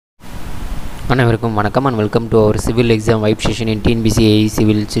அனைவருக்கும் வணக்கம் and welcome to our civil exam vibe session in TNPSC AE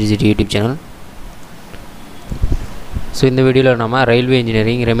Civil CTCT YouTube channel. So இந்த வீடியோவில் நம்ம railway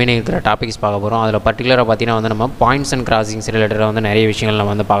engineering remaining இருக்கிற topics பார்க்க போகிறோம். அதில் பர்டிகுலராக பார்த்தீங்கன்னா வந்து நம்ம பாயிண்ட்ஸ் அண்ட் கிராசிங்ஸ் ரிலேட்டடாக வந்து நிறைய விஷயங்கள்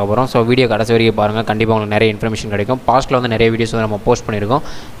நம்ம வந்து பார்க்க போகிறோம். ஸோ வீடியோ கடைசி வரைக்கும் பாருங்கள், கண்டிப்பாக உங்களுக்கு நிறைய இன்ஃபர்மேஷன் கிடைக்கும். பாஸ்ட்டில் வந்து நிறைய வீடியோஸ் வந்து நம்ம போஸ்ட் பண்ணியிருக்கோம்.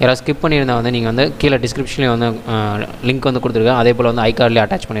 யாராவது ஸ்கிப் பண்ணியிருந்தால் வந்து நீங்கள் வந்து கீழே டிஸ்கிரிப்ஷன்லேயே வந்து லிங்க் வந்து கொடுத்துருக்கேன். அதே போல் வந்து ஐகார்ட்லேயே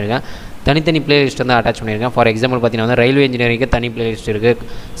அட்டாச் பண்ணியிருக்கேன். தனித்தனி பிளேலிஸ்ட் வந்து அட்டாச் பண்ணியிருக்கேன். ஃபார் எக்ஸாம்பிள் பார்த்தீங்கன்னா வந்து ரயில்வே இன்ஜினியரிங்க்கு தனி பிளேலிஸ்ட் இருக்குது,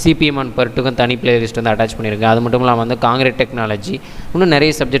 சிபிஎம் அண்ட் பர்ட்டுக்கும் தனி பிளேலிஸ்ட் வந்து அட்டாச் பண்ணியிருக்கேன். அது மட்டும் இல்லாமல் வந்து காங்கிரீட் டெக்னாலஜி இன்னும்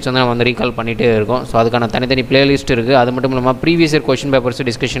நிறைய சப்ஜெக்ட்ஸ் வந்து நம்ம வந்து ரீகால் பண்ணிகிட்டே இருக்கோம். ஸோ அதுக்கான தனித்தனி பிளேலிஸ்ட் இருக்குது. அது மட்டும் இல்லாமல் previous year question papers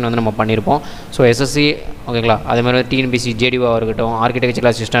discussion வந்து நம்ம பண்ணியிருப்போம். ஸோ எஸ்எஸ்சி ஓகேங்களா, அதே மாதிரி டிஎன்பிஎஸ்சி ஜேடிவாக இருக்கட்டும், ஆர்கிடெக்சரல்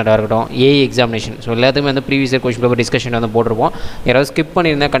அசிஸ்டண்ட்டாக இருக்கட்டும், ஏஇ எக்ஸாமினேஷன், ஸோ எல்லாத்துக்குமே வந்து previous year question paper discussion வந்து போட்டிருப்போம். யாராவது ஸ்கிப்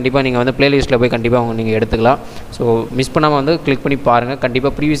பண்ணியிருந்தால் கண்டிப்பாக நீங்கள் வந்து பிளேலிஸ்ட்டில் போய் கண்டிப்பாக நீங்கள் எடுத்துக்கலாம். ஸோ மிஸ் பண்ணாமல் வந்து கிளிக் பண்ணி பாருங்கள்.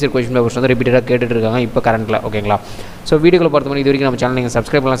 கண்டிப்பாக ப்ரீவியஸ் இயர் கொஸ்டின் பேப்பர்ஸ் வந்து ரிப்பீட்டடாக கேட்டுட்டு இருக்காங்க இப்போ கரண்ட்டில். ஓகேங்களா, ஸோ வீடியோவில் பொறுத்த மாதிரி இது வரைக்கும் நம்ம சேனல் நீங்கள்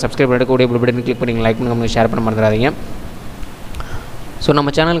சப்ஸ்கிரைப் பண்ணலாம். சப்ஸ்கிரைப் பண்ணிட்டு கூட பட்டன் கிளிக் பண்ணி லைக் பண்ணி ஷேர் பண்ண மறந்துடாதீங்க. ஸோ நம்ம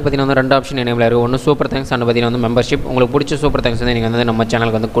சேனலுக்கு பார்த்தீங்கன்னா வந்து ரெண்டு ஆப்ஷன் எனேபிள் இருக்குது. ஒன்று சூப்பர் தேங்க்ஸ் அண்ட் பார்த்தீங்கன்னா வந்து மெம்பர்ஷிப். உங்களுக்கு பிடிச்ச சூப்பர் தேங்க்ஸ் வந்து நீங்கள் வந்து நம்ம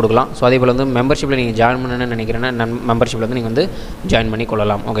சேனலுக்கு வந்து கொடுக்கலாம். ஸோ அதே போல் வந்து மெம்பர்ஷிப்பில் நீங்கள் ஜாயின் பண்ணணும்னு நினைக்கிறேன்னா மெம்பர்ஷிப்பில் வந்து நீங்கள் வந்து ஜாயின் பண்ணி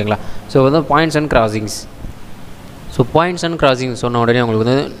கொள்ளலாம். ஓகேங்களா, ஸோ வந்து points and crossings. So points and crossing சொன்ன உடனே உங்களுக்கு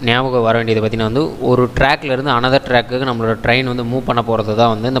வந்து ஞாபகம் வர வேண்டியது பார்த்திங்கன்னா வந்து ஒரு ட்ராக்லேருந்து அனதர் ட்ராக்கு நம்மளோட ட்ரெயின் வந்து மூவ் பண்ண போகிறது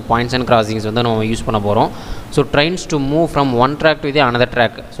தான் வந்து இந்த பாயிண்ட்ஸ் அண்ட் கிராசிங்ஸ் வந்து நம்ம யூஸ் பண்ண போகிறோம். So trains to move from one track to the another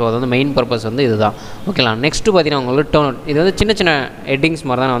track. So அது வந்து மெயின் பர்பஸ் வந்து இதுதான். ஓகேங்களா, நெக்ஸ்ட்டு பார்த்தீங்கன்னா உங்களுக்கு டர்ன் அவுட். இது வந்து சின்ன சின்ன ஹெட்டிங்ஸ்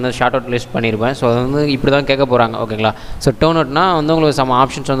மாதிரி தான் நான் வந்து ஷார்ட் அவுட் லிஸ்ட் பண்ணியிருப்பேன். ஸோ அது வந்து இப்படி தான் கேட்க போகிறாங்க. ஓகேங்களா, ஸோ டர்ன் அவுட்னா வந்து உங்களுக்கு சம்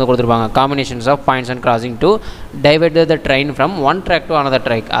ஆப்ஷன்ஸ் வந்து கொடுத்துருப்பாங்க. Combinations of points and crossing to divert the train from one track to another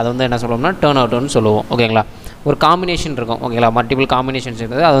track. அது வந்து என்ன சொல்லுவோம்னா டர்ன் அவுட்னு சொல்லுவோம். ஓகேங்களா, ஒரு காம்பினேஷன் இருக்கும். ஓகேங்களா, மல்டிபிள் காம்பினேஷன்ஸ்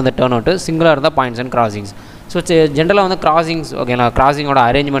இருக்குது. அது வந்து டர்ன் அவுட்டு. சிங்கிளாக இருந்தால் பாயிண்ட்ஸ் அண்ட் கிராசிங்ஸ். ஸோ ஜென்ரலாக வந்து கிராசிங்ஸ் ஓகேங்களா, கிராசிங்கோட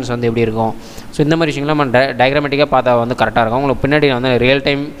அரேஞ்ச்மெண்ட்ஸ் வந்து எப்படி இருக்கும். ஸோ இந்த மாதிரி விஷயங்கள்லாம் நம்ம டயக்ராமேட்டிக்காக பார்த்தா வந்து கரெக்டாக இருக்கும். உங்களுக்கு பின்னாடி வந்து ரியல்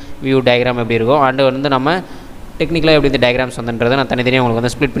டைம் வியூ டயக்ராம் எப்படி இருக்கும் அண்டு வந்து நம்ம டெக்னிக்கலாக எப்படி இந்த டயக்ராம்ஸ் வந்துன்றதை நான் தனித்தனியாக உங்களுக்கு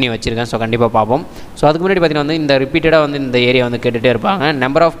வந்து ஸ்ப்ளிட் பண்ணி வச்சிருக்கேன். ஸோ கண்டிப்பாக பார்ப்போம். ஸோ அதுக்கு முன்னாடி பார்த்தீங்கன்னா வந்து இந்த ரிப்பீட்டடாக வந்து இந்த ஏரியா வந்து கேட்டுகிட்டே இருப்பாங்க.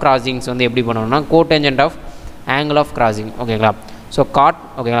 நம்பர் ஆஃப் கிராசிங்ஸ் வந்து எப்படி பண்ணணும்னா கோடேஞ்சன்ட் ஆஃப் ஆங்கிள் ஆஃப் கிராசிங். ஓகேங்களா, ஸோ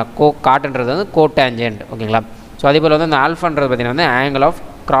ஓகேங்களா, காட்டுன்றது வந்து கோடேஞ்சன்ட். ஓகேங்களா, ஸோ அதே போல் வந்து அந்த ஆல்ஃபான்றது பார்த்திங்கன்னா வந்து angle of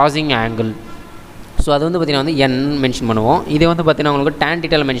crossing angle. So அது வந்து பார்த்திங்கன்னா வந்து n மென்ஷன் பண்ணுவோம். இதே வந்து பார்த்திங்கன்னா உங்களுக்கு tan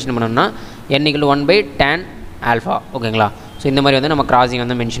டீட்டெயில் மென்ஷன் பண்ணணும்னா n = 1/tan ஆல்ஃபா. ஓகேங்களா, ஸோ இந்த மாதிரி வந்து நம்ம கிராசிங்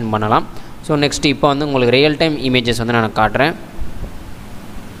வந்து மென்ஷன் பண்ணலாம். ஸோ நெக்ஸ்ட் இப்போ வந்து உங்களுக்கு ரியல் டைம் இமேஜஸ் வந்து நான் காட்டுறேன்.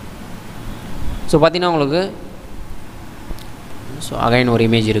 ஸோ பார்த்திங்கன்னா உங்களுக்கு ஸோ அகைன் ஒரு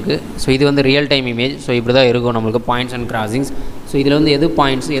இமேஜ் இருக்குது. ஸோ இது வந்து ரியல் டைம் இமேஜ். ஸோ இப்படி தான் இருக்கும் நம்மளுக்கு பாயிண்ட்ஸ் அண்ட் கிராசிங்ஸ். ஸோ இதில் வந்து எது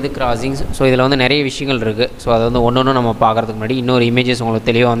பாயிண்ட்ஸ் எது கிராசிங்ஸ். ஸோ இதில் வந்து நிறைய விஷயங்கள் இருக்குது. ஸோ அதை வந்து ஒன்று நம்ம பார்க்குறதுக்கு முன்னாடி இன்னொரு இமேஜஸ் உங்களுக்கு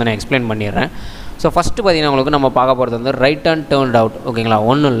தெளிவாக வந்து நான் எக்ஸ்பிளைன் பண்ணிடுறேன். ஸோ ஃபஸ்ட்டு பார்த்திங்கன்னா உங்களுக்கு நம்ம பார்க்க போகிறது வந்து ரைட் அண்ட் டேர்ன்ட் அவுட். ஓகேங்களா,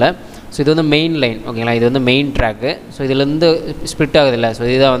 ஒன்றும் இல்லை. ஸோ இது வந்து மெயின் லைன். ஓகேங்களா, இது வந்து மெயின் ட்ராக்கு. ஸோ இதுலேருந்து ஸ்ப்ளிட் ஆகுது இல்லை. ஸோ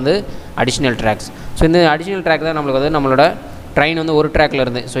இதுதான் வந்து அடிஷ்னல் ட்ராக்ஸ். ஸோ இந்த அடிஷ்னல் ட்ராக் தான் நம்மளுக்கு வந்து நம்மளோட ட்ரெயின் வந்து ஒரு ட்ராக்கில்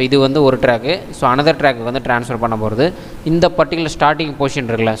இருந்து, ஸோ இது வந்து ஒரு ட்ராக்கு, ஸோ அனதர் ட்ராக்கு வந்து ட்ரான்ஸ்ஃபர் பண்ண போகிறது. இந்த பர்டிகுலர் ஸ்டார்டிங் போர்ஷன்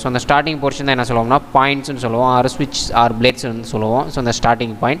இருக்குல்ல, ஸோ அந்த ஸ்டார்டிங் போர்ஷன் தான் என்ன சொல்லுவோம்னா பாயிண்ட்ஸ்னு சொல்லுவோம், ஆர் ஸ்விட்ச் ஆர் பிளேட்ஸ்னு சொல்லுவோம். ஸோ அந்த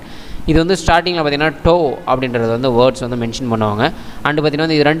ஸ்டார்டிங் பாயிண்ட் இது வந்து ஸ்டார்டிங்கில் பார்த்திங்கன்னா டோ அப்படின்றது வந்து வேர்ட்ஸ் வந்து மென்ஷன் பண்ணுவாங்க. அண்டு பார்த்திங்கன்னா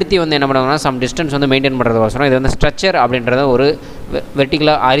வந்து இது ரெண்டுத்தையும் வந்து என்ன பண்ணுவாங்கன்னா சம் டிஸ்டன்ஸ் வந்து மெயின்டைன் பண்ணுறது வசரம். இது வந்து ஸ்ட்ரக்சர் அப்படின்றத ஒரு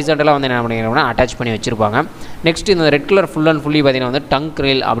வெர்டிகலாக ஹாரிசான்டலாக வந்து என்ன பண்ணிக்கிறோம்னா அட்டாச் பண்ணி வச்சுருப்பாங்க. நெக்ஸ்ட் இந்த red colour full and fully பார்த்திங்கன்னா வந்து டங்க்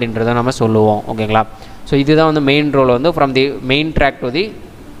ரெயில் அப்படின்றத நம்ம சொல்லுவோம். ஓகேங்களா, ஸோ இதுதான் வந்து மெயின் ரோல் வந்து from the main track to the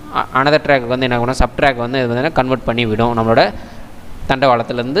another track வந்து என்ன பண்ணால் சப் ட்ராக் வந்து இது வந்து கன்வெர்ட் பண்ணி விடும் நம்மளோட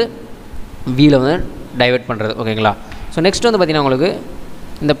தண்டவாளத்துலேருந்து வீலை வந்து டைவெர்ட் பண்ணுறது. ஓகேங்களா, ஸோ நெக்ஸ்ட் வந்து பார்த்திங்கன்னா உங்களுக்கு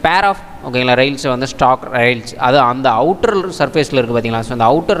இந்த பேர் ஆஃப் ஓகேங்களா ரயில்ஸை வந்து ஸ்டாக் ரயில்ஸ், அது அந்த அவுட்டர் சர்ஃபேஸில் இருக்குது பார்த்திங்களா. ஸோ அந்த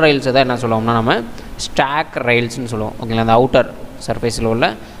அவுட்டர் ரயில்ஸை தான் என்ன சொல்லுவோம்னா நம்ம ஸ்டாக் ரயில்ஸ்னு சொல்லுவோம். ஓகேங்களா, அந்த அவுட்டர் சர்ஃபேஸில் உள்ள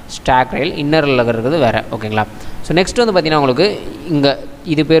ஸ்டாக் ரயில், இன்னரில் இருக்கிறது வேறு. ஓகேங்களா, ஸோ நெக்ஸ்ட் வந்து பார்த்திங்கன்னா உங்களுக்கு இங்கே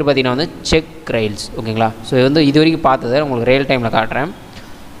இது பேர் பார்த்திங்கன்னா வந்து செக் ரயில்ஸ். ஓகேங்களா, ஸோ இது வந்து இது வரைக்கும் பார்த்ததை உங்களுக்கு ரியல் டைமில் காட்டுறேன்.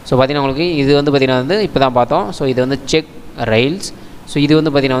 ஸோ பார்த்திங்கன்னா உங்களுக்கு இது வந்து பார்த்திங்கன்னா வந்து இப்போ தான் பார்த்தோம். ஸோ இது வந்து செக் ரயில்ஸ். ஸோ இது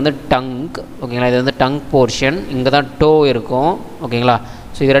வந்து பார்த்திங்கன்னா வந்து டங்க். ஓகேங்களா, இது வந்து டங்க் போர்ஷன். இங்கே தான் டோ இருக்கும். ஓகேங்களா,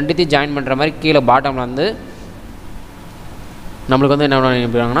 ஸோ இது ரெண்டுத்தையும் ஜாயின் பண்ணுற மாதிரி கீழே பாட்டமில் வந்து நம்மளுக்கு வந்து என்ன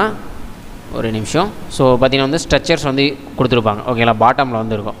பண்ணிருப்பாங்கன்னா ஒரு நிமிஷம். ஸோ பார்த்திங்கன்னா வந்து ஸ்ட்ரக்சர்ஸ் வந்து கொடுத்துருப்பாங்க. ஓகேங்களா, பாட்டமில்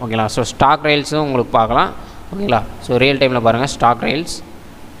வந்து இருக்கும். ஓகேங்களா, ஸோ ஸ்டாக் ரயில்ஸும் உங்களுக்கு பார்க்கலாம். ஓகேங்களா, ஸோ ரியல் டைமில் பாருங்கள் ஸ்டாக் ரயில்ஸ்.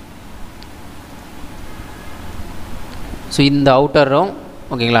 ஸோ இந்த அவுட்டரும்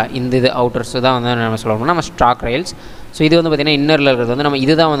ஓகேங்களா, இந்த இது அவுட்டர்ஸ் தான் வந்து நம்ம சொல்லுவோம்னா நம்ம ஸ்டாக் ரயில்ஸ். ஸோ இது வந்து பார்த்திங்கன்னா இன்னரில் இருக்கிறது வந்து நம்ம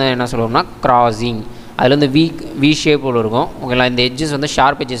இதுதான் வந்து என்ன சொல்லுவோம்னா கிராசிங். அதில் வந்து வி ஷேப்பில் இருக்கும். ஓகேங்களா, இந்த எட்ஜஸ் வந்து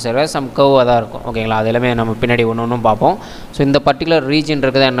ஷார்ப் எட்ஜஸ் சம் கர்வாக தான் இருக்கும். ஓகேங்களா, அது எல்லாமே நம்ம பின்னாடி ஒன்றும் பார்ப்போம். ஸோ இந்த பர்டிகுலர் ரீஜன்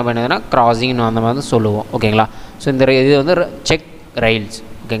இருக்கிறத என்ன பண்ணுதுன்னா கிராசிங்னு அந்த மாதிரி சொல்லுவோம். ஓகேங்களா, ஸோ இந்த இது வந்து செக் ரயில்ஸ்.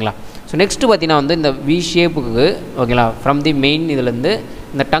 ஓகேங்களா, ஸோ நெக்ஸ்ட்டு பார்த்திங்கன்னா வந்து இந்த வி ஷேப்புக்கு ஓகேங்களா ஃப்ரம் தி மெயின் இதுலேருந்து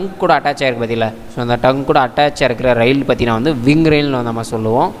இந்த டங்க் கூட அட்டாச் ஆகிருக்கு பார்த்தீங்களா. ஸோ அந்த டங்க் கூட அட்டாச் இருக்கிற ரயில் பார்த்தீங்கன்னா வந்து விங் ரெயில்னு வந்து நம்ம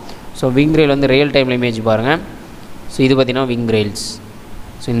சொல்லுவோம். ஸோ விங் ரெயில் வந்து ரியல் டைமில் இமேஜ் பாருங்கள். ஸோ இது பார்த்திங்கன்னா விங் ரெயில்ஸ்.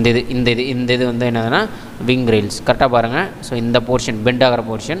 ஸோ இந்த இது வந்து என்னதுன்னா விங் ரெயில்ஸ் கரெக்டாக பாருங்கள். ஸோ இந்த போர்ஷன் பெண்ட் ஆகிற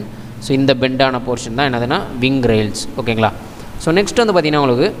போர்ஷன், ஸோ இந்த பெண்டான போர்ஷன் தான் என்னதுன்னா விங் ரெயில்ஸ். ஓகேங்களா. ஸோ நெக்ஸ்ட் வந்து பார்த்திங்கன்னா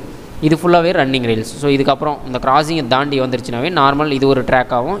உங்களுக்கு இது ஃபுல்லாகவே ரன்னிங் ரெயில்ஸ். ஸோ இதுக்கப்புறம் இந்த கிராசிங்கை தாண்டி வந்துருச்சுனாவே நார்மல் இது ஒரு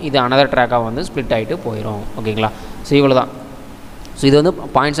ட்ராக்காகவும் இது அனதர் ட்ராக்காகவும் வந்து ஸ்ப்ளிட் ஆகிட்டு போயிடும். ஓகேங்களா. ஸோ இவ்வளோ தான். ஸோ இது வந்து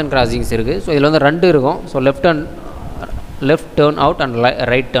பாயிண்ட்ஸ் அண்ட் கிராசிங்ஸ் இருக்குது. ஸோ இதில் வந்து 2 இருக்கும். So left turn out and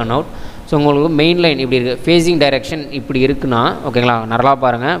right turn out. So உங்களுக்கு மெயின் லைன் இப்படி இருக்குது, ஃபேஸிங் டைரெக்ஷன் இப்படி இருக்குன்னா ஓகேங்களா, நல்லா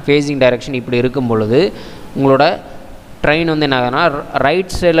பாருங்கள். ஃபேஸிங் டைரெக்ஷன் இப்படி இருக்கும் பொழுது உங்களோட ட்ரெயின் வந்து என்ன ஆகுதுன்னா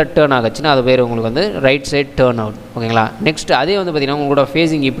ரைட் சைடில் டேர்ன் ஆகுச்சுன்னா அது பேர் உங்களுக்கு வந்து ரைட் சைட் டேர்ன் அவுட். ஓகேங்களா. நெக்ஸ்ட் அதே வந்து பார்த்திங்கன்னா உங்களோட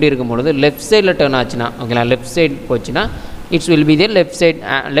ஃபேஸிங் இப்படி இருக்கும்பொழுது லெஃப்ட் சைடில் டேர்ன் ஆச்சுன்னா ஓகேங்களா, லெஃப்ட் சைட் போச்சுன்னா it's will be the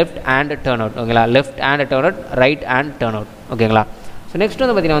left hand turn out. ஓகேங்களா. Left hand turn out, right hand turn out. ஓகேங்களா. ஸோ நெக்ஸ்ட்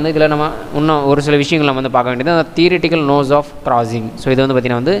வந்து பார்த்திங்கன்னா வந்து இதில் நம்ம இன்னும் ஒரு சில விஷயங்கள் நம்ம வந்து பார்க்க வேண்டியது அந்த theoretical nose of crossing. So இது வந்து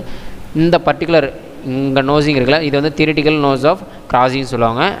பார்த்திங்கன்னா வந்து இந்த பர்டிகுலர் இங்கே நோஸிங் இருக்குல்ல, இது வந்து தியரிட்டிக்கல் நோஸ் ஆஃப் கிராசிங்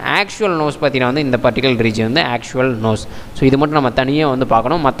சொல்லுவாங்க. ஆக்சுவல் நோஸ் பார்த்திங்கன்னா வந்து இந்த பர்டிகுலர் ரீஜன் வந்து ஆக்சுவல் நோஸ். ஸோ இது மட்டும் நம்ம தனியாக வந்து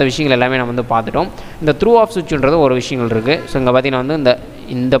பார்க்கணும். மற்ற விஷயங்கள் எல்லாமே நம்ம வந்து பார்த்துட்டோம். இந்த த்ரூ ஆஃப் சுவிட்சுன்றது ஒரு விஷயங்கள் இருக்குது. ஸோ இங்கே பார்த்திங்கன்னா வந்து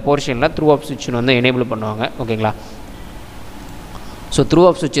இந்த போர்ஷனில் த்ரூ ஆஃப் சுவிட்ச் வந்து எனேபிள் பண்ணுவாங்க. ஓகேங்களா. ஸோ த்ரூ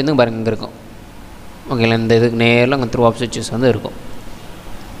ஆஃப் சுவிட்ச் வந்து பாருங்க இங்கே இருக்கும். ஓகேங்களா. இந்த இதுக்கு நேரில் அங்கே த்ரூ ஆஃப் சுவிட்சஸ் வந்து இருக்கும்.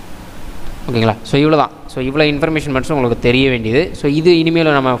 ஓகேங்களா. ஸோ இவ்வளோ தான். ஸோ இவ்வளோ இன்ஃபர்மேஷன் மட்டும் உங்களுக்கு தெரிய வேண்டியது. ஸோ இது இனிமேல்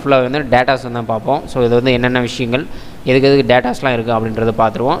நம்ம ஃபுல்லாக வந்து டேட்டாஸ் வந்து பார்ப்போம். ஸோ இது வந்து என்னென்ன விஷயங்கள் எதுக்கு டேட்டாஸ்லாம் இருக்குது அப்படின்றத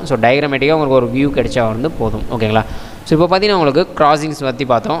பார்த்துருவோம். ஸோ டயக்ராமேட்டிக்காக உங்களுக்கு ஒரு வியூ கிடைச்சா வந்து போதும். ஓகேங்களா. ஸோ இப்போ பார்த்தீங்கன்னா உங்களுக்கு கிராசிங்ஸ் பற்றி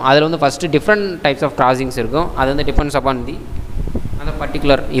பார்த்தோம். அதில் வந்து first different types of crossings இருக்கும். அது வந்து டிபெண்ட்ஸ் அப்பான் தி அந்த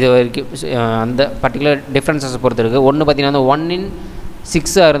பர்டிகுலர் இது வரைக்கும் அந்த பர்டிகுலர் டிஃப்ரென்சஸ் பொறுத்து இருக்குது. ஒன்று பார்த்தீங்கன்னா வந்து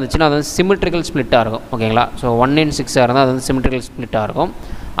 1/6 இருந்துச்சுன்னா அது வந்து சிமெட்ரிக்கல் ஸ்ப்ளிட்டாக இருக்கும். ஓகேங்களா. ஸோ 1/6 இருந்தால் அது வந்து சிமெட்ரிக்கல் ஸ்ப்ளிட்டாக இருக்கும்.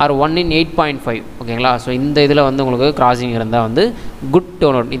 ஆர் 1/8.5. ஓகேங்களா. ஸோ இந்த இதில் வந்து உங்களுக்கு கிராசிங் இருந்தால் வந்து குட்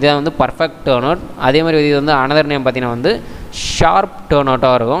டேர்ன் அவுட், இதை வந்து பர்ஃபெக்ட் டேர்ன் அவுட். அதே மாதிரி இது வந்து அனதர் நேம் பார்த்தீங்கன்னா வந்து ஷார்ப் டேர்ன்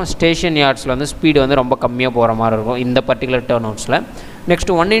அவுட்டாக இருக்கும். ஸ்டேஷன் யார்ட்ஸில் வந்து ஸ்பீடு வந்து ரொம்ப கம்மியாக போகிற மாதிரி இருக்கும் இந்த பர்டிகுலர் டேர்ன் அவுட்ஸில்.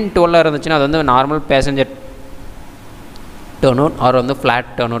 நெக்ஸ்ட் 1/12 இருந்துச்சுன்னா அது வந்து normal passenger turn out R வந்து ஃப்ளாட்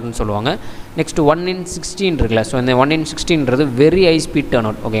டேர்ன் அவுட்னு சொல்லுவாங்க. நெக்ஸ்ட் 1/16 இருக்குல்ல. ஸோ இந்த 1/16ன்றது very high speed turn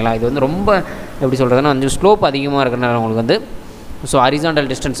out. ஓகேங்களா. இது வந்து ரொம்ப எப்படி சொல்கிறதுனா வந்து ஸ்லோப் அதிகமாக இருக்கிறனால உங்களுக்கு வந்து ஸோ ஹரிசாண்டல்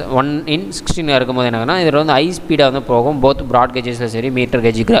டிஸ்டன்ஸ் 1/16 இருக்கும்போது என்னன்னா இதில் வந்து ஹை ஸ்பீடாக வந்து போகும். போத் ப்ராட் கேஜஸில் சரி மீட்டர்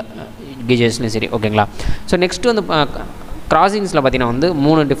கேஜஸ்லையும் சரி. ஓகேங்களா. ஸோ நெக்ஸ்ட் வந்து கிராசிங்ஸில் பார்த்தீங்கன்னா வந்து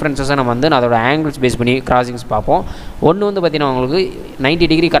 3 டிஃப்ரென்சஸை நம்ம வந்து அதோட ஆங்கிள்ஸ் பேஸ் பண்ணி கிராசிங்ஸ் பார்ப்போம். ஒன்று வந்து பார்த்திங்கன்னா உங்களுக்கு 90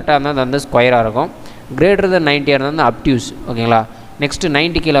 டிகிரி கரெக்டாக இருந்தால் அது வந்து ஸ்கொயராக இருக்கும். கிரேட்டர் தென் 90 இருந்தால் வந்து அப்டியூஸ். ஓகேங்களா. நெக்ஸ்ட்டு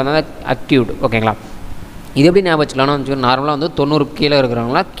 90 கீழே வந்தால் அக்யூட். ஓகேங்களா. இது எப்படி ஞாபகம் வச்சுக்கலாம்னு வச்சுக்கோங்க. நார்மலாக வந்து 90 கீழே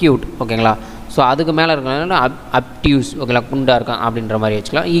இருக்கிறவங்களா க்யூட். ஓகேங்களா. ஸோ அதுக்கு மேலே இருக்கிறனால அப்டியூஸ். ஓகேங்களா. குண்டாக இருக்கான் அப்படின்ற மாதிரி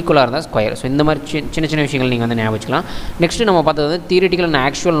வச்சுக்கலாம். ஈக்குவலாக இருந்தால் ஸ்கொயர். ஸோ இந்த மாதிரி சின்ன சின்ன விஷயங்கள் நீங்கள் வந்து ஞாபகம் வச்சுக்கலாம். நெக்ஸ்ட்டு நம்ம பார்த்தது வந்து theoretical and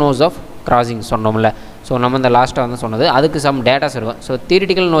actual nose of crossing சொன்னோம்ல. ஸோ நம்ம இந்த லாஸ்ட்டாக வந்து சொன்னது அதுக்கு சம் டேட்டாஸ் இருக்கும். ஸோ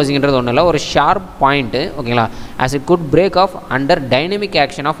தியரிட்டிக்கல் நோசிங்கிறது ஒன்றும் இல்லை, ஒரு ஷார்ப் பாயிண்ட்டு. ஓகேங்களா. As it good break of under dynamic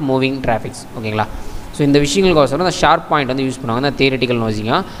action of moving traffics. ஓகேங்களா. ஸோ இந்த விஷயங்களுக்கோசரம் அந்த ஷார்ப் பாயிண்ட் வந்து யூஸ் பண்ணுவாங்க அந்த தியரிட்டிக்கல்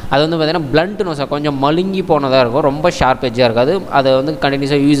நோசிங்காக. அது வந்து பார்த்திங்கன்னா பிளண்ட் நோஸாக கொஞ்சம் மழுங்கி போனதாக இருக்கும், ரொம்ப ஷார்ப் எட்ஜாக இருக்காது. அது வந்து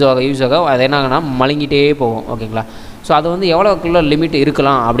கண்டினியூஸாக யூஸ் ஆக அது என்னாகனா மழுங்கிட்டே போகும். ஓகேங்களா. ஸோ அது வந்து எவ்வளோக்குள்ள லிமிட்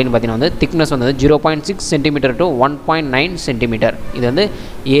இருக்கலாம் அப்படின்னு பார்த்தீங்கன்னா வந்து திக்னஸ் வந்து 0.6 சென்டிமீட்டர் டு 1.9 சென்டிமீட்டர். இது வந்து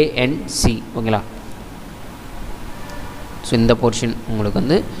ANC. ஓகேங்களா. ஸோ இந்த போர்ஷன் உங்களுக்கு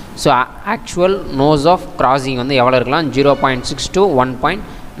வந்து so actual nose of crossing வந்து எவ்வளோ இருக்கலாம் 0.6 to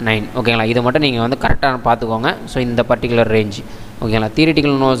 1.9. ஓகேங்களா. இதை மட்டும் நீங்கள் வந்து கரெக்டாக பார்த்துக்கோங்க. ஸோ இந்த பர்டிகுலர் ரேஞ்ச். ஓகேங்களா.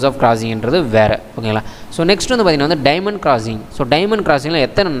 தியரிட்டிக்கல் நோஸ் ஆஃப் கிராசிங்ன்றது வேறு. ஓகேங்களா. ஸோ நெக்ஸ்ட் வந்து பார்த்திங்கன்னா வந்து டைமண்ட் கிராசிங். ஸோ டைமண்ட் கிராசிங்கில்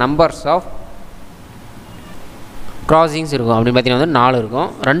எத்தனை நம்பர்ஸ் ஆஃப் கிராசிங்ஸ் இருக்கும் அப்படின்னு பார்த்தீங்கன்னா வந்து 4 இருக்கும்.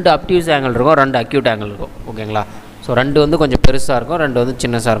 2 அப்டியூஸ் ஆங்கிள் இருக்கும், 2 அக்யூட் ஆங்கிள் இருக்கும். ஓகேங்களா. ஸோ 2 வந்து கொஞ்சம் பெருசாக இருக்கும், 2 வந்து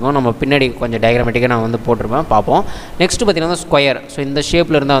சின்னதாக இருக்கும். நம்ம பின்னாடி கொஞ்சம் டயக்ராமேட்டிக்காக நான் வந்து போட்டிருப்பேன், பார்ப்போம். நெக்ஸ்ட்டு பார்த்திங்கன்னா ஸ்கொயர். ஸோ இந்த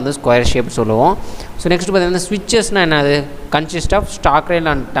ஷேப்பில் இருந்தால் வந்து ஸ்கொயர் ஷேப் சொல்லுவோம். ஸோ நெக்ஸ்ட்டு பார்த்திங்கன்னா ஸ்விட்சஸ்னால் என்னது consist of stock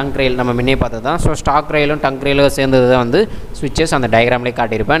rail and tongue ரயில். நம்ம முன்னே பார்த்தது தான். ஸோ ஸ்டாக் ரயிலும் டங்க் ரயிலும் சேர்ந்தது தான் வந்து ஸ்விட்சஸ். அந்த டயக்ராம்லேயே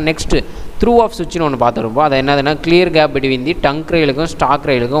காட்டியிருப்பேன். நெக்ஸ்ட்டு த்ரூ ஆஃப் சுவிட்ச்னு ஒன்று பார்த்துருப்போம். அது என்னதுன்னா clear gap between the tongue ரயிலுக்கும் stock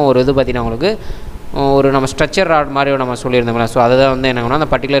ரயிலுக்கும் ஒரு இது பார்த்திங்கன்னா உங்களுக்கு ஒரு நம்ம ஸ்ட்ரக்சர் ராட் மாதிரி நம்ம சொல்லியிருந்தோம்ல. ஸோ அதுதான் வந்து என்னன்னா அந்த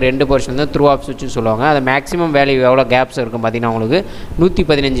பர்டிகுலர் 2 போர்ஷன் வந்து த்ரூ ஆஃப் சுவிட்ச்னு சொல்லுவாங்க. அது மேக்ஸிமம் வேல்யூ எவ்வளோ கேப்ஸ் இருக்கும் பார்த்திங்கன்னா உங்களுக்கு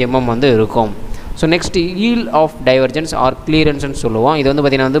 115 mm வந்து இருக்கும். So next eel of divergence R கிளியரன்ஸ்னு சொல்லுவோம். இது வந்து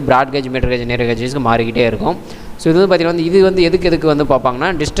பார்த்திங்கன்னா வந்து ப்ராட் கேஜ் மீட்டர் கேஜ் நேர் கேஜஸ்க்கு மாறிக்கிட்டே இருக்கும். ஸோ இது வந்து பார்த்திங்கன்னா வந்து இது வந்து எதுக்கு வந்து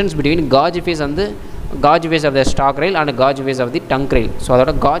பார்ப்பாங்கன்னா டிஸ்டன்ஸ் பிட்வீன் காஜ் ஃபேஸ் வந்து gauge face of the stock rail and gauge face of the tongue rail. So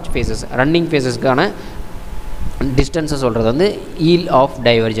அதோட காஜ் ஃபேஸஸ் ரன்னிங் ஃபேஸஸ்க்கான டிஸ்டன்ஸை சொல்கிறது வந்து ஈல் ஆஃப்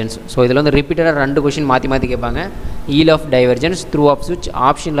டைவர்ஜென்ஸ். ஸோ இதில் வந்து ரிப்பீட்டடாக 2 கொஷின் மாற்றி கேட்பாங்க. Eel of divergence, through of சுவிட்ச்,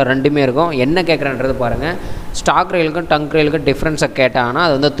 ஆப்ஷனில் 2மே இருக்கும். என்ன கேட்குறன்றது பாருங்கள். ஸ்டாக் ரயிலுக்கும் டங்க் ரயிலுக்கும் டிஃப்ரென்ஸை கேட்டாங்கன்னா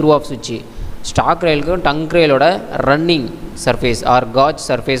அது வந்து த்ரூ ஆஃப் சுவிட்ச். Stock ரயிலுக்கும் tongue ரயிலோட running surface R gauge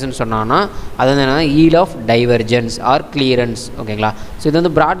சர்ஃபேஸ்ன்னு சொன்னான்னா அது வந்து என்னன்னா eel of divergence R clearance. ஓகேங்களா. ஸோ இது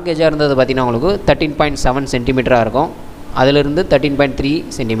வந்து ப்ராட் கேஜாக இருந்தது பார்த்திங்கன்னா உங்களுக்கு 13.7 சென்டிமீட்டராக இருக்கும். அதிலிருந்து 13.3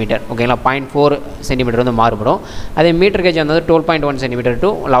 சென்டிமீட்டர். ஓகேங்களா. 0.4 சென்டிமீட்டர் வந்து மாறுபடும். அதே மீட்டர் கேஜ் வந்து 12.1 சென்டிமீட்டர் டு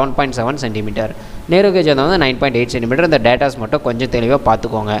 11.7 சென்டிமீட்டர். நேரோ கேஜ் வந்து 9.8 சென்டிமீட்டர். இந்த டேட்டாஸ் மட்டும் கொஞ்சம் தெளிவாக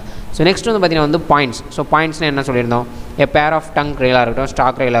பார்த்துக்கோங்க. ஸோ நெக்ஸ்ட் வந்து பார்த்திங்கன்னா வந்து பாயிண்ட்ஸ். ஸோ பாயிண்ட்ஸ்னால் என்ன சொல்லியிருந்தோம், பேர் ஆஃப் டங்க் ரயிலாக இருக்கட்டும்,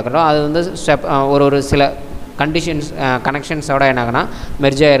 ஸ்டாக் ரயிலாக இருக்கட்டும், அது வந்து ஒரு சில கண்டிஷன்ஸ் கனெக்ஷன்ஸோட என்னாகனா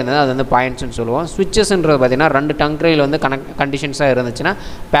மெர்ஜாக இருந்தது, அது வந்து பாயிண்ட்ஸ்னு சொல்லுவோம். ஸ்விட்சஸ்ன்றது பார்த்திங்கன்னா 2 டங்க் ரயில் வந்து கண்டிஷன்ஸாக இருந்துச்சுன்னா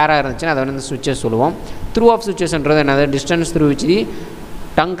பேராக இருந்துச்சுன்னா அதை வந்து ஸ்விட்சஸ் சொல்லுவோம். த்ரூ ஆஃப் ஸ்விட்சஸ்ன்றது என்னது, distance through which the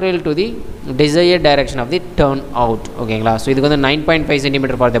tongue rail to the desired direction of the turn out. ஓகேங்களா. ஸோ இதுக்கு வந்து 9.5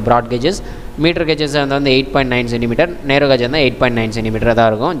 centimetre for the broad kgs. Metre kgs வந்து 8.9 சென்டிமீட்டர். நேரோ கேஜ் வந்து 8.9 சென்டிமீட்டர்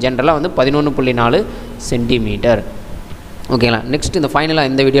தான் இருக்கும். ஜென்ரலாக வந்து 11.4 சென்டிமீட்டர். ஓகேங்களா. நெக்ஸ்ட் இந்த ஃபைனலாக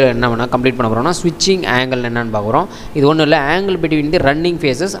இந்த வீடியோவில் என்ன பண்ணால் கம்ப்ளீட் பண்ண போகிறோம்னா ஸ்விட்சிங் ஆங்கிள் என்னென்னு பார்க்குறோம். இது ஒன்றும் இல்லை, angle between the running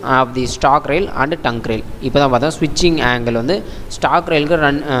faces of the stock rail and tongue ரயில். இப்போ தான் பார்த்தோம் ஸ்விட்சிங் ஆங்கிள் வந்து ஸ்டாக் ரயிலுக்கு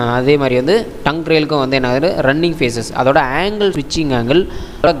அதே மாதிரி வந்து டங்க் ரயிலுக்கும் வந்து என்ன ரன்னிங் ஃபேஸஸ் அதோட ஆங்கிள் ஸ்விட்சிங் ஆங்கிள்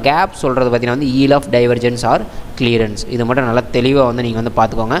கேப் சொல்கிறது பார்த்தீங்கன்னா வந்து eel of divergence R clearance. இது மட்டும் நல்லா தெளிவாக வந்து நீங்கள் வந்து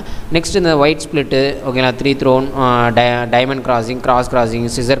பார்த்துக்கோங்க. நெக்ஸ்ட் இந்த ஒயிட் ஸ்பிளிட்டு, ஓகேங்களா, 3 thrown, diamond crossing, cross crossing,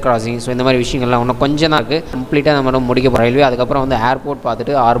 scissor crossing, so இந்த மாதிரி விஷயங்கள்லாம் இன்னும் கொஞ்சம் தான் இருக்குது. கம்ப்ளீட்டாக நம்ம முடிக்க போகிறோம் ரயில்வே. அதுக்கப்புறம் வந்து ஏர்போர்ட்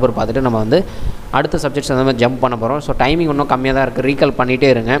பார்த்துட்டு ஹார்பர் பார்த்துட்டு நம்ம வந்து அடுத்த சப்ஜெக்ட்ஸ் அந்த மாதிரி ஜம்ப் பண்ண போகிறோம். ஸோ டைமிங் இன்னும் கம்மியாக தான் இருக்குது, ரீகால் பண்ணிகிட்டே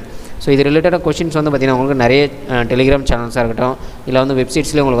இருங்க. ஸோ இது ரிலேட்டடாக கொஷின்ஸ் வந்து பார்த்திங்கன்னா உங்களுக்கு நிறைய டெலிகிராம் சேனல்ஸாக இருக்கட்டும் இல்லை வந்து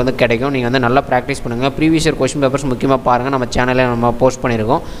வெப்சைட்ஸ்லேயே உங்களுக்கு வந்து கிடைக்கும். நீங்கள் வந்து நல்லா ப்ராக்டிஸ் பண்ணுங்கள். ப்ரீவியஸ் இயர் கொஷின் பேப்பர்ஸ் முக்கியமாக பாருங்கள். நம்ம சேனலில் நம்ம போஸ்ட்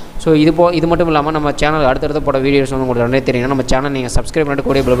பண்ணியிருக்கோம். ஸோ இது மட்டும் இல்லாமல் நம்ம சேனல் அடுத்தடுத்து போட வீடியோஸ் வந்து உங்களுக்கு உடனே தெரியும். நம்ம சேனல் நீங்கள் சப்ஸ்கிரைப் பண்ணிட்டு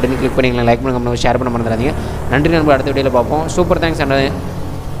கூட பெல் பட்டன் கிளிக் பண்ணி லைக் பண்ணுங்க, ஷேர் பண்ண மறந்துடாதீங்க. நன்றி நண்பர். அடுத்த வீடியோவில் பார்ப்போம். Super thanks. அண்ட்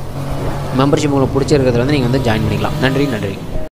மெம்பர்ஷிப் உங்களுக்கு பிடிச்சிருக்கிறதுல வந்து நீங்கள் வந்து ஜாயின் பண்ணிக்கலாம். நன்றி.